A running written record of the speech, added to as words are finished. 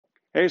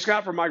Hey,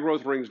 Scott from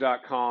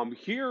MyGrowthRings.com.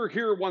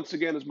 Here once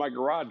again is my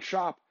garage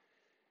shop.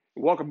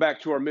 Welcome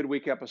back to our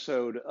midweek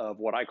episode of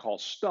what I call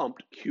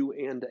Stumped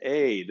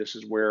Q&A. This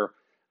is where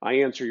I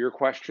answer your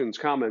questions,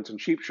 comments, and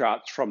cheap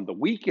shots from the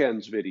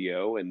weekend's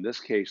video. In this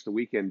case, the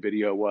weekend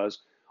video was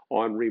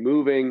on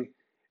removing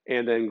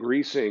and then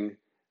greasing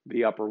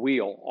the upper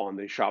wheel on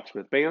the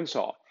Shopsmith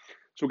Bandsaw.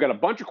 So we've got a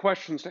bunch of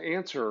questions to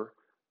answer,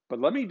 but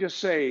let me just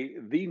say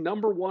the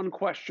number one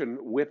question,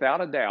 without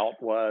a doubt,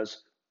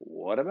 was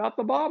what about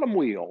the bottom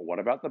wheel? What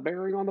about the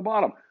bearing on the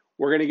bottom?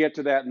 We're going to get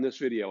to that in this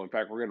video. In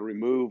fact, we're going to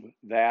remove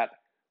that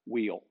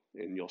wheel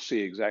and you'll see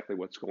exactly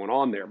what's going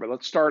on there. But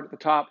let's start at the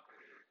top.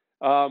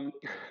 Um,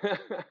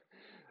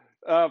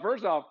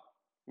 First off,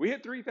 we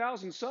hit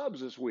 3,000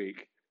 subs this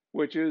week,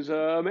 which is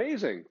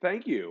amazing.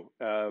 Thank you.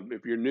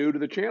 If you're new to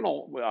the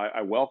channel,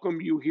 I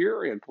welcome you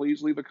here, and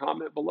please leave a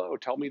comment below.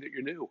 Tell me that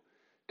you're new.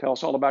 Tell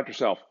us all about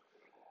yourself.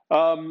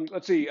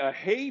 Let's see.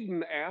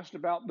 Hayden asked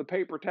about the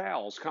paper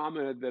towels,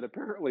 commented that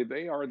apparently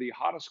they are the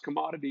hottest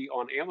commodity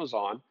on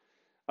Amazon.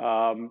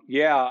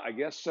 Yeah, I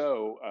guess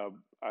so.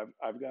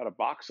 I've got a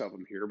box of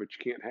them here, but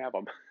you can't have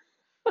them.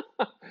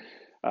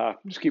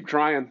 Just keep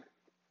trying.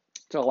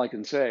 That's all I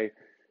can say.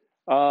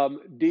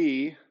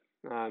 D,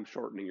 I'm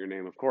shortening your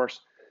name, of course,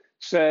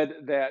 said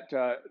that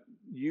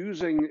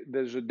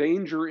there's a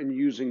danger in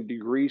using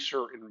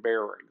degreaser in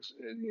bearings.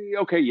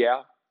 Okay,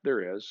 yeah,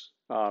 there is.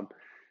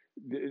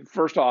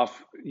 First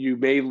off, you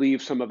may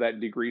leave some of that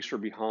degreaser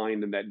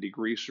behind, and that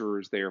degreaser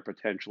is there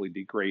potentially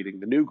degrading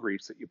the new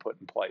grease that you put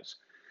in place.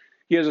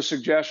 He has a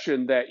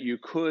suggestion that you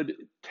could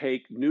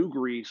take new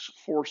grease,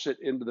 force it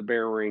into the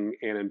bearing,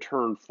 and in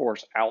turn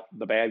force out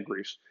the bad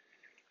grease.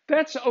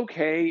 That's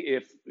okay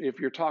if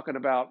you're talking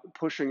about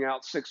pushing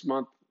out 6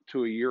 month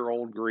to a year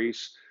old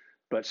grease,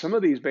 but some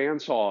of these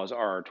bandsaws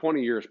are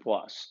 20 years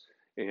plus,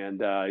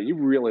 and you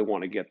really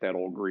want to get that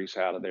old grease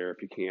out of there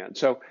if you can.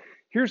 So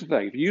here's the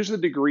thing: if you use the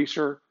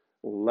degreaser,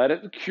 let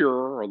it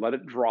cure or let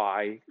it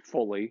dry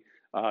fully.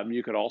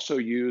 You could also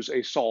use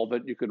a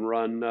solvent. You can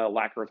run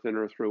lacquer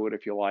thinner through it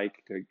if you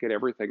like to get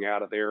everything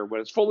out of there. When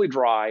it's fully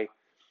dry,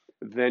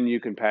 then you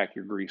can pack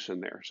your grease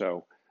in there.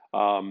 So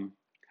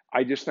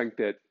I just think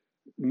that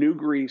new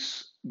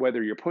grease,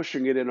 whether you're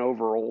pushing it in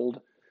over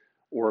old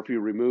or if you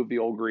remove the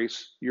old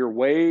grease, you're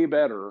way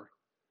better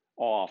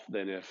off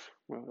than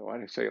well, why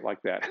did I say it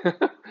like that?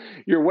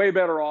 You're way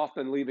better off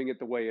than leaving it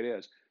the way it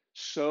is.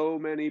 So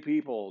many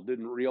people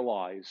didn't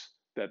realize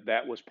that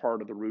that was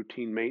part of the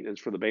routine maintenance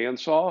for the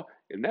bandsaw,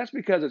 and that's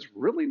because it's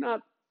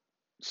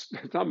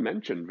not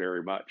mentioned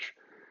very much.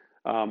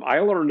 I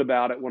learned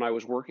about it when I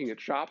was working at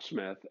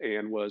Shopsmith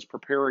and was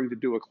preparing to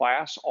do a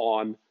class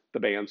on the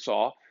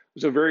bandsaw. It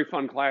was a very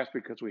fun class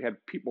because we had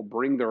people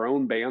bring their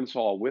own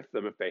bandsaw with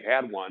them if they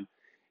had one,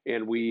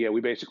 and we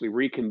basically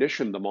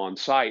reconditioned them on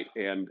site.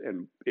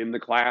 And in the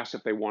class,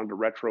 if they wanted to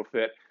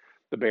retrofit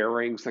the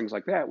bearings, things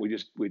like that,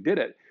 we did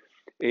it.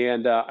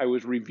 And I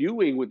was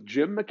reviewing with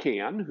Jim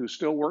McCann, who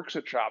still works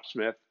at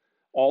Shopsmith,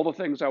 all the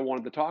things I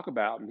wanted to talk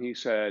about, and he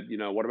said,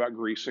 what about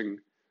greasing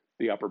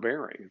the upper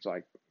bearing? It's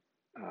like,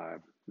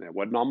 that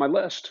wasn't on my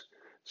list.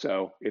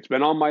 So it's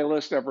been on my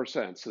list ever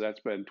since. So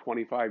that's been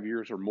 25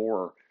 years or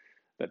more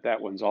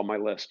that one's on my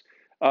list.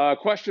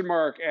 Question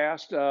mark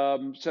asked,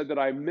 said that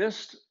I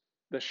missed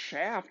the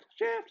shaft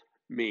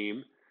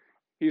meme.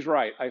 He's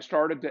right. I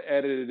started to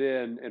edit it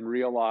in and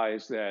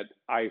realized that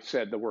I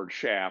said the word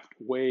shaft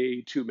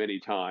way too many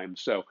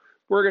times. So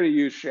we're going to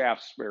use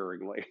shaft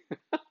sparingly.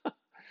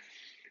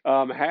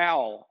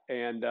 Hal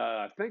and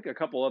I think a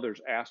couple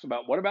others asked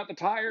about what about the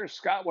tires,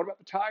 Scott? What about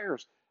the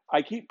tires?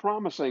 I keep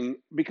promising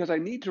because I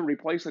need to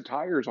replace the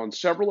tires on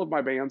several of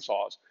my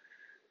bandsaws.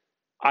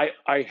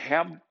 I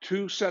have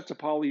 2 sets of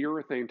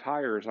polyurethane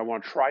tires. I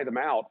want to try them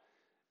out,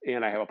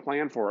 and I have a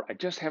plan for it. I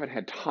just haven't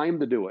had time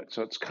to do it,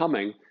 so it's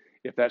coming.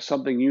 If that's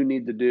something you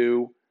need to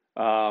do,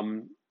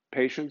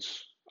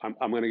 patience.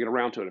 I'm going to get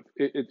around to it.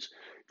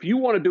 If you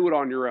want to do it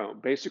on your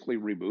own, basically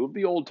remove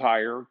the old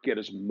tire, get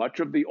as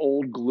much of the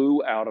old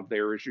glue out of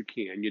there as you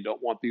can. You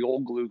don't want the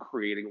old glue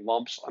creating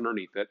lumps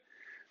underneath it.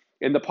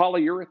 And the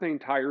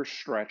polyurethane tires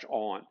stretch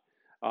on.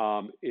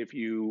 If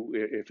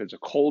it's a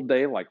cold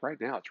day, like right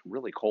now, it's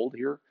really cold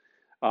here,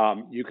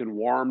 you can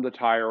warm the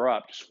tire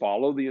up. Just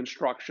follow the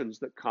instructions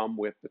that come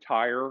with the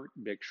tire.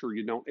 Make sure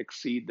you don't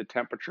exceed the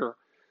temperature.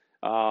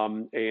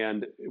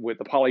 And with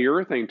the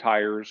polyurethane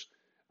tires,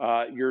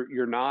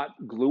 you're not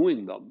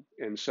gluing them,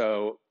 and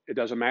so it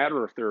doesn't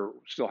matter if they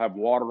still have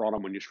water on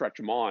them when you stretch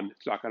them on.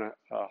 It's not going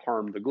to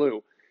harm the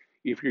glue.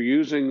 If you're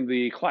using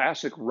the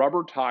classic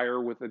rubber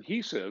tire with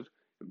adhesive,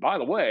 and by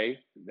the way,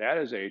 that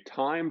is a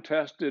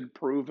time-tested,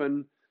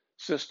 proven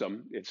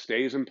system. It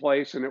stays in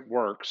place and it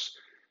works.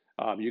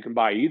 You can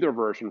buy either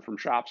version from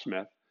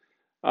Shopsmith.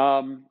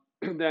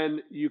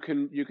 Then you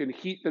can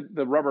heat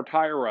the rubber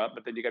tire up,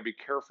 but then you got to be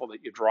careful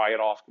that you dry it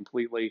off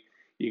completely.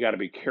 You got to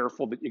be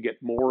careful that you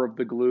get more of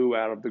the glue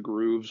out of the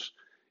grooves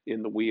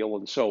in the wheel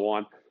and so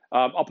on.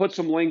 I'll put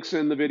some links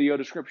in the video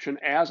description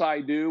as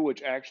I do,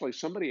 which actually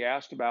somebody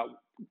asked about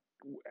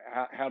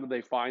how do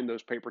they find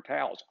those paper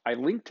towels? I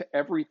link to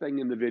everything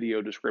in the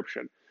video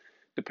description.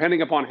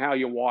 Depending upon how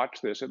you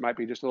watch this, it might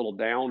be just a little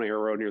down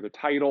arrow near the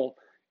title.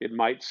 It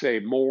might say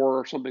more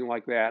or something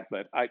like that,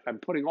 but I'm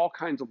putting all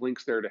kinds of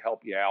links there to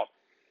help you out.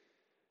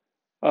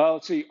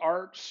 Let's see,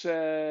 Art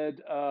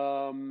said,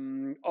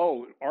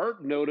 oh,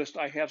 Art noticed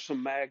I have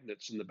some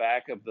magnets in the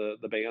back of the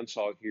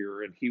bandsaw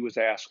here, and he was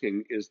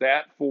asking, is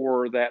that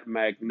for that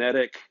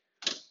magnetic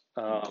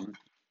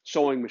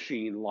sewing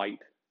machine light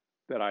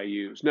that I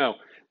use? No,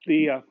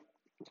 the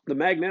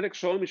magnetic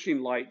sewing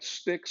machine light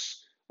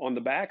sticks on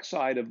the back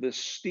side of this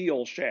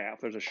steel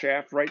shaft. There's a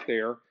shaft right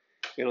there,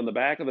 and on the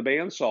back of the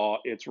bandsaw,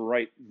 it's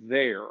right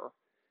there,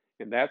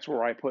 and that's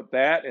where I put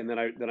that, and then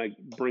I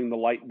bring the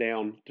light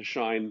down to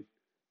shine,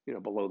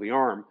 below the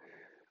arm.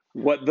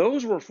 What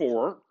those were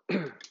for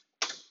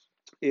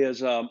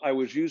is I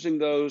was using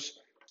those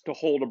to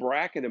hold a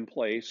bracket in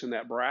place, and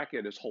that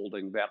bracket is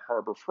holding that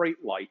Harbor Freight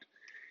light,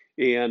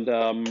 and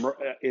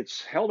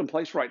it's held in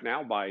place right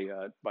now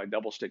by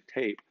double stick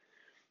tape.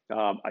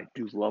 I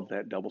do love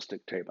that double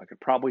stick tape. I could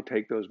probably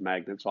take those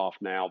magnets off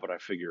now, but I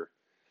figure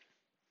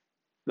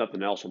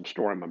nothing else, I'm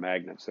storing my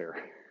magnets there.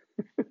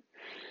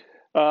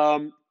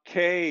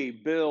 Kay,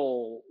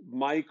 Bill,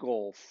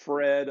 Michael,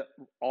 Fred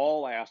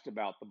all asked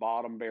about the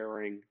bottom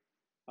bearing.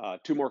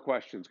 Two more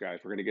questions, guys.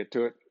 We're going to get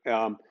to it.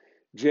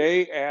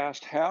 Jay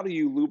asked, how do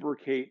you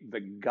lubricate the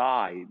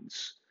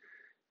guides?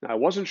 Now, I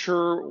wasn't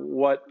sure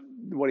what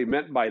he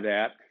meant by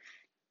that.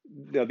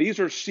 Now, these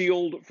are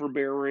sealed for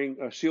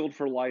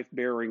life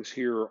bearings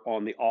here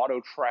on the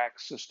auto track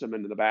system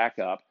into the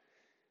backup.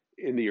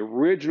 In the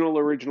original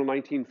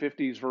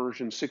 1950s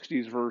version,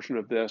 60s version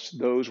of this,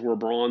 those were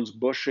bronze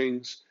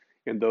bushings,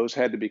 and those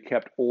had to be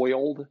kept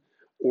oiled,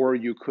 or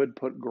you could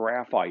put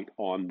graphite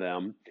on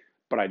them.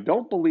 But I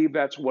don't believe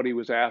that's what he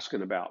was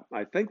asking about.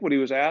 I think what he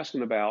was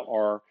asking about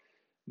are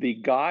the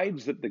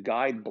guides that the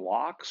guide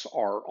blocks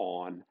are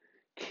on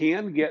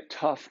can get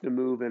tough to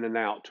move in and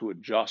out to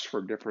adjust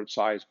for different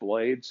size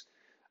blades.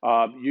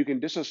 You can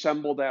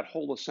disassemble that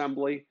whole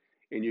assembly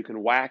and you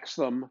can wax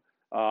them.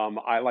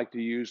 I like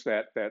to use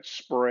that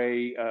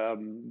spray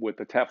with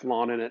the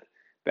Teflon in it.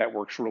 That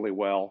works really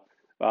well.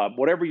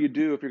 Whatever you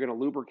do, if you're going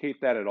to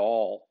lubricate that at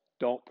all,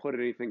 don't put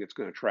anything that's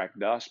going to attract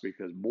dust,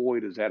 because boy,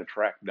 does that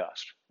attract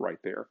dust right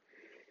there.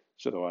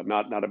 So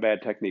not a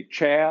bad technique.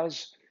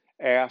 Chaz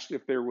asked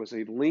if there was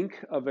a link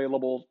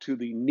available to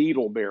the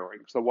needle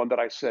bearings, the one that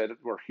I said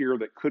were here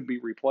that could be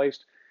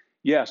replaced.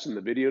 Yes, in the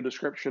video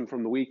description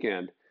from the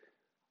weekend.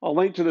 I'll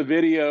link to the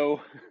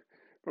video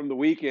from the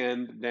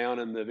weekend down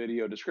in the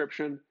video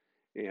description,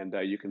 and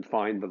you can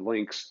find the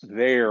links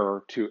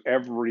there to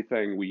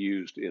everything we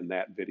used in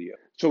that video.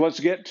 So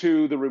let's get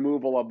to the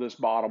removal of this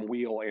bottom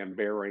wheel and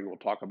bearing. We'll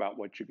talk about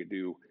what you could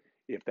do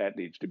if that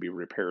needs to be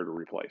repaired or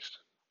replaced.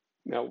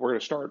 Now we're going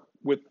to start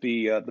with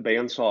the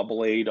bandsaw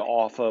blade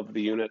off of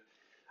the unit.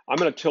 I'm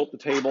going to tilt the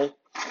table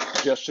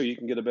just so you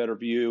can get a better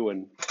view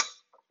and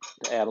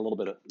to add a little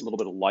bit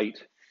of light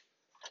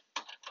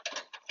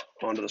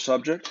onto the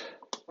subject.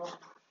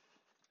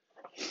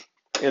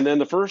 And then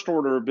the first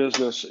order of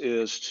business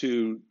is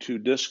to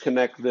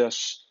disconnect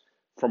this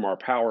from our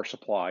power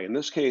supply. In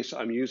this case,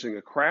 I'm using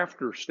a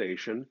crafter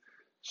station,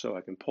 so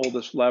I can pull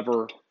this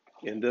lever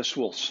and this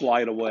will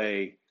slide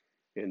away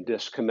and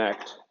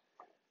disconnect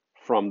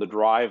from the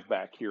drive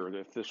back here.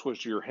 If this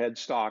was your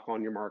headstock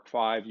on your Mark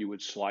V, you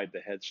would slide the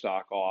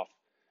headstock off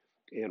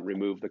and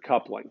remove the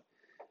coupling.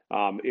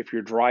 If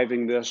you're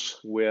driving this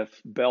with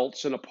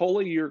belts and a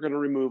pulley, you're going to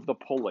remove the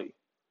pulley.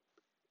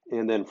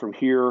 And then from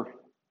here,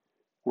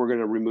 we're going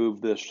to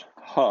remove this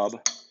hub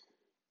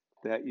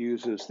that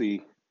uses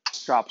the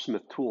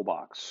Shopsmith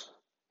toolbox.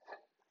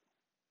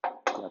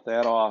 Got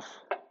that off.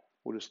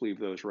 We'll just leave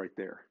those right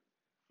there.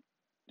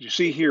 You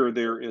see here,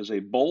 there is a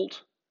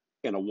bolt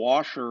and a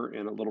washer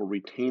and a little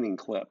retaining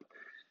clip.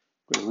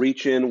 I'm going to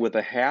reach in with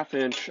a 1/2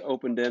 inch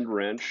open end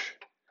wrench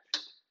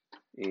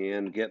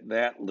and get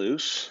that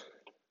loose.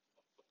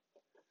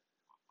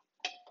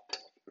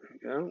 There we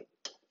go.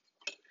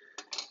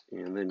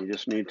 And then you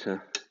just need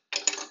to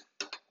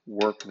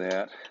work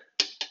that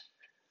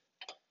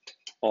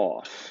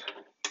off.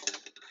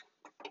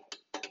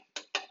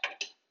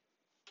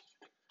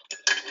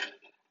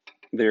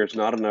 There's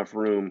not enough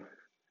room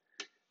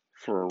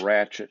for a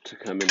ratchet to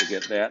come in to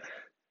get that.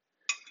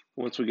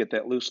 Once we get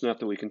that loose enough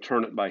that we can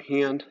turn it by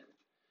hand,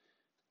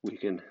 we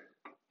can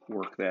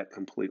work that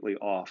completely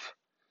off.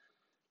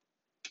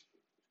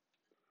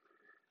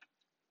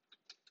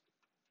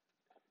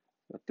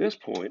 At this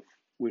point,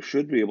 we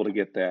should be able to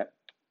get that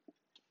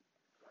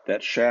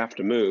shaft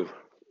to move.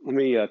 Let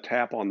me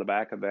tap on the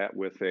back of that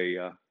with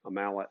a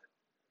mallet.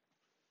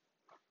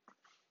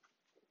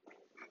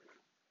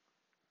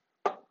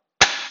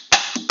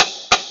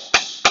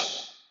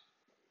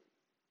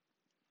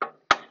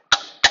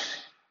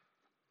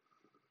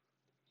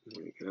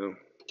 There we go.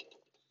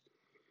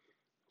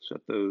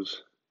 Set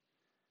those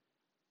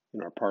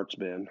in our parts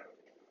bin.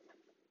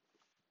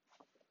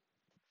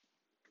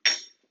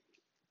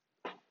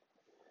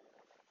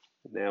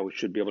 Now we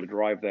should be able to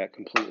drive that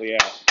completely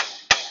out.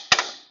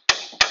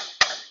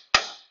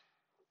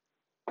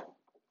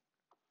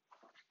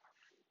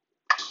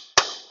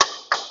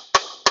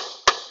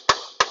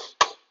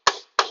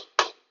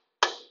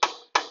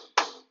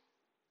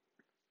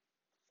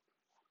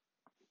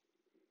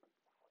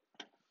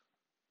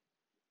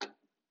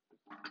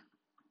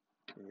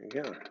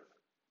 Yeah.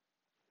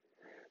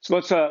 So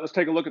let's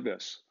take a look at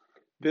this.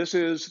 This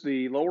is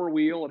the lower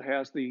wheel. It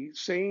has the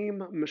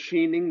same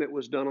machining that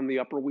was done on the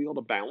upper wheel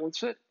to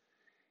balance it.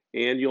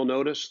 And you'll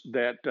notice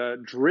that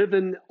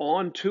driven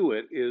onto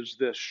it is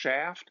this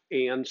shaft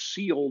and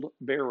sealed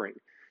bearing.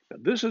 Now,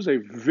 this is a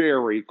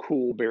very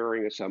cool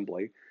bearing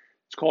assembly.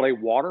 It's called a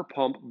water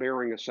pump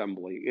bearing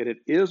assembly, and it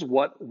is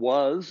what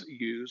was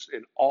used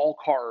in all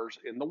cars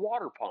in the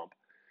water pump.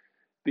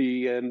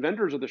 The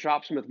inventors of the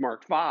Shopsmith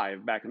Mark V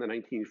back in the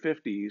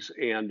 1950s,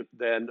 and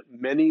then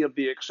many of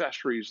the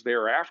accessories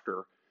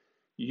thereafter,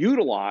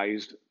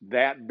 utilized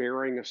that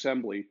bearing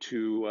assembly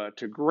to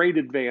great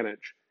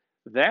advantage.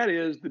 That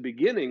is the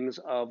beginnings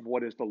of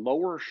what is the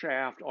lower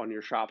shaft on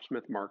your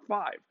Shopsmith Mark V.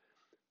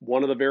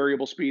 One of the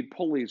variable speed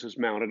pulleys is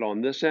mounted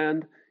on this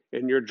end,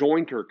 and your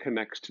jointer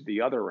connects to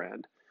the other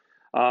end.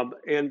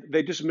 And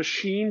they just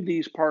machined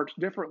these parts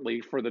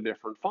differently for the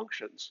different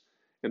functions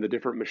and the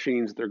different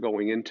machines they're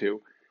going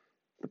into.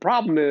 The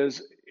problem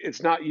is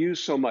it's not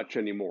used so much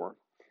anymore.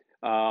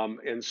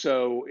 And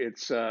so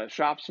it's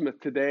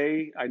Shopsmith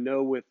today. I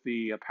know with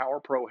the Power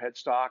Pro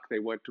headstock, they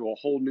went to a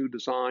whole new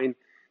design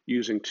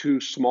using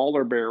two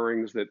smaller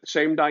bearings that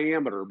same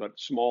diameter but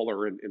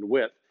smaller in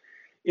width.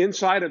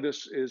 Inside of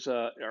this is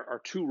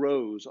are two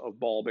rows of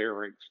ball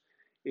bearings,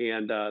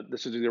 and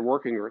this is either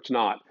working or it's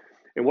not.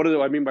 And what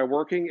do I mean by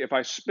working? If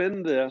I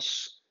spin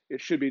this, it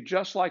should be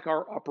just like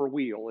our upper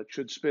wheel. It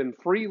should spin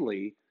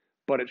freely,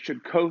 but it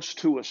should coast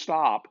to a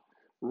stop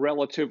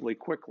relatively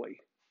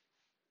quickly.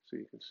 So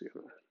you can see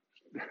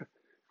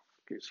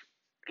in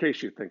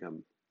case you think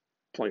I'm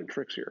playing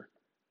tricks here.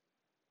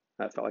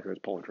 That felt like I was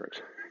pulling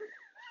tricks.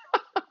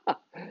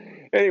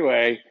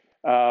 Anyway,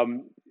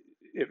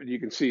 you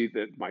can see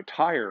that my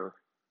tire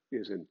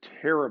is in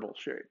terrible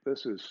shape.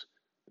 This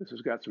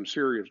has got some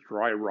serious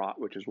dry rot,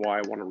 which is why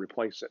I want to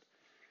replace it.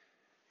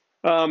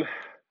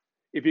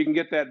 If you can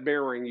get that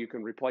bearing, you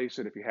can replace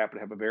it if you happen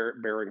to have a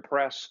bearing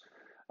press.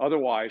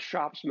 Otherwise,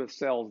 Shopsmith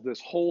sells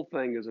this whole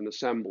thing as an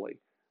assembly.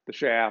 The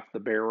shaft, the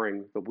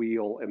bearing, the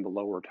wheel, and the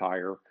lower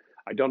tire.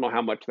 I don't know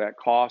how much that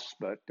costs,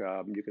 but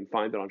you can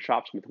find it on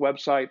Shopsmith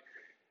website.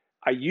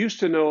 I used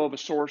to know of a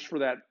source for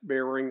that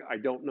bearing. I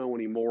don't know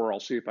anymore.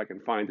 I'll see if I can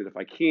find it. If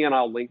I can,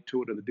 I'll link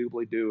to it in the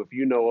doobly-doo. If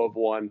you know of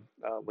one,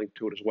 link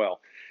to it as well.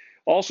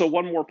 Also,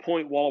 one more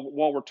point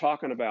while we're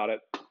talking about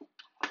it.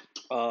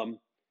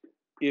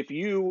 If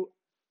you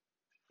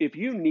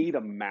need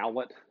a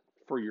mallet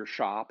for your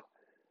shop,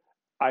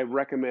 I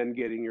recommend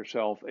getting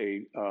yourself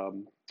a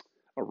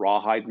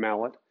rawhide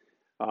mallet.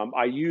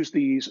 I use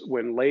these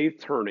when lathe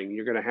turning.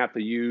 You're going to have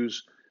to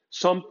use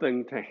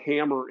something to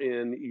hammer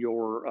in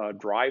your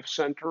drive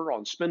center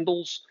on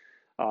spindles.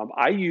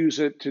 I use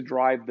it to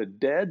drive the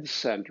dead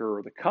center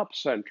or the cup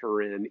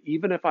center in,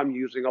 even if I'm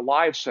using a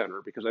live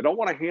center, because I don't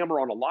want to hammer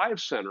on a live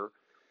center,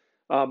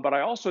 but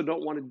I also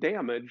don't want to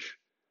damage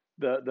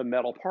the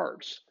metal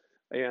parts.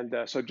 And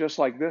so just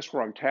like this,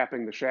 where I'm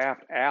tapping the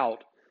shaft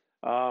out,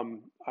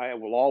 I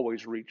will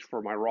always reach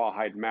for my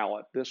rawhide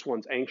mallet. This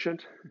one's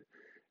ancient,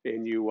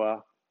 and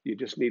you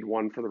just need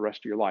one for the rest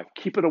of your life.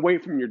 Keep it away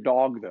from your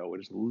dog, though.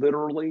 It is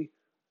literally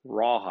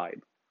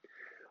rawhide.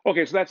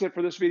 Okay, so that's it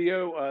for this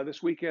video.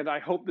 This weekend, I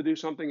hope to do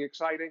something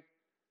exciting.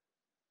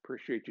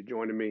 Appreciate you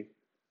joining me.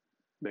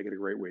 Make it a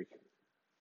great week.